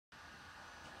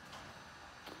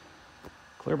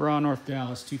Clear Bra, North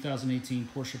Dallas, 2018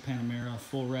 Porsche Panamera,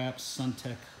 full wrap,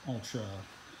 SunTek Ultra.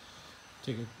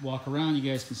 Take a walk around, you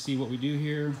guys can see what we do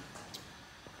here. You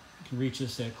can reach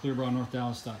us at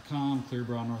clearbranorthdallas.com,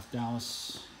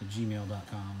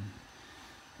 clearbranorthdallas@gmail.com.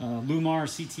 Lumar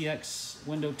CTX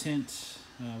window tint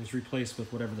was replaced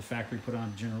with whatever the factory put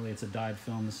on. Generally it's a dyed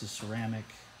film, this is ceramic.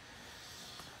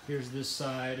 Here's this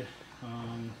side,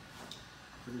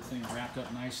 everything wrapped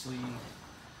up nicely.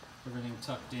 Everything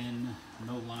tucked in,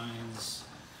 no lines,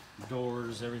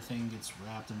 doors, everything gets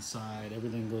wrapped inside,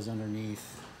 everything goes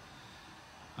underneath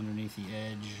the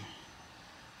edge.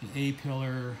 The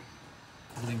A-pillar,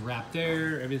 everything wrapped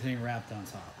there, everything wrapped on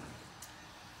top.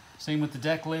 Same with the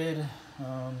deck lid,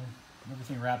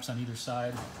 everything wraps on either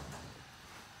side.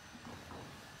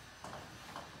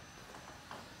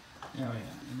 Oh yeah,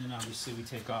 and then obviously we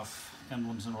take off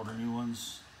emblems and order new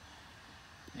ones.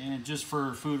 And just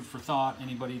for food for thought,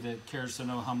 anybody that cares to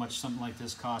know how much something like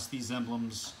this costs, these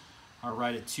emblems are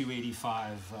right at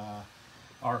 $285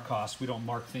 our cost. We don't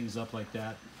mark things up like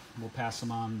that. We'll pass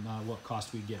them on what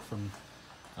cost we get from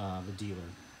the dealer.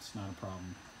 It's not a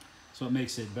problem. So it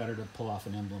makes it better to pull off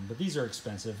an emblem. But these are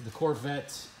expensive. The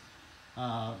Corvette,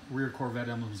 rear Corvette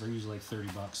emblems are usually like 30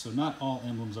 bucks. So not all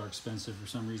emblems are expensive. For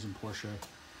some reason, Porsche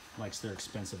likes their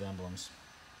expensive emblems.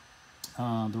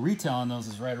 The retail on those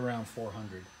is right around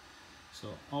 $400. So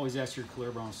always ask your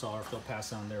Clear Bra installer if they'll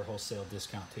pass on their wholesale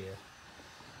discount to you.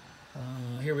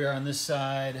 Here we are on this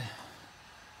side,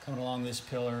 coming along this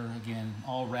pillar, again,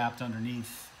 all wrapped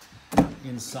underneath,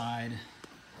 inside,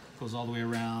 goes all the way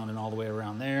around and all the way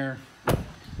around there.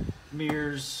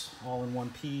 Mirrors, all in one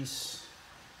piece.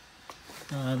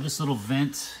 This little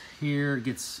vent here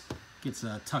gets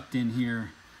tucked in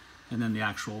here, and then the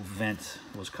actual vent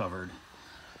was covered.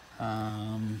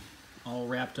 All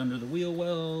wrapped under the wheel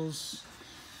wells.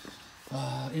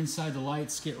 Inside the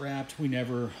lights get wrapped. We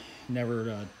never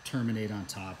terminate on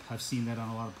top. I've seen that on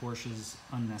a lot of Porsches,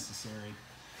 unnecessary.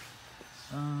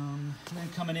 And then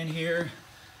coming in here,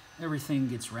 everything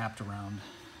gets wrapped around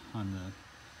on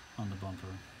the bumper.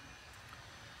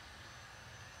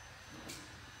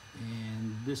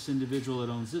 And this individual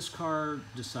that owns this car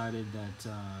decided that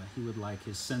he would like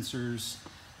his sensors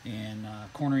and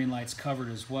cornering lights covered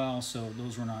as well, so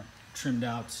those were not trimmed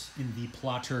out in the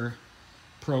plotter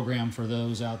program for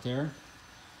those out there.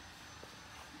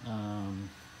 And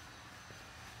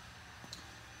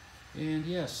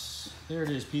yes, there it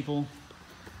is, people.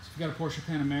 So if you got a Porsche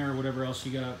Panamera or whatever else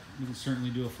you got, you can certainly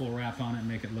do a full wrap on it and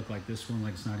make it look like this one,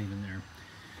 like it's not even there.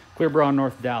 Clear Bra,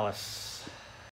 North Dallas.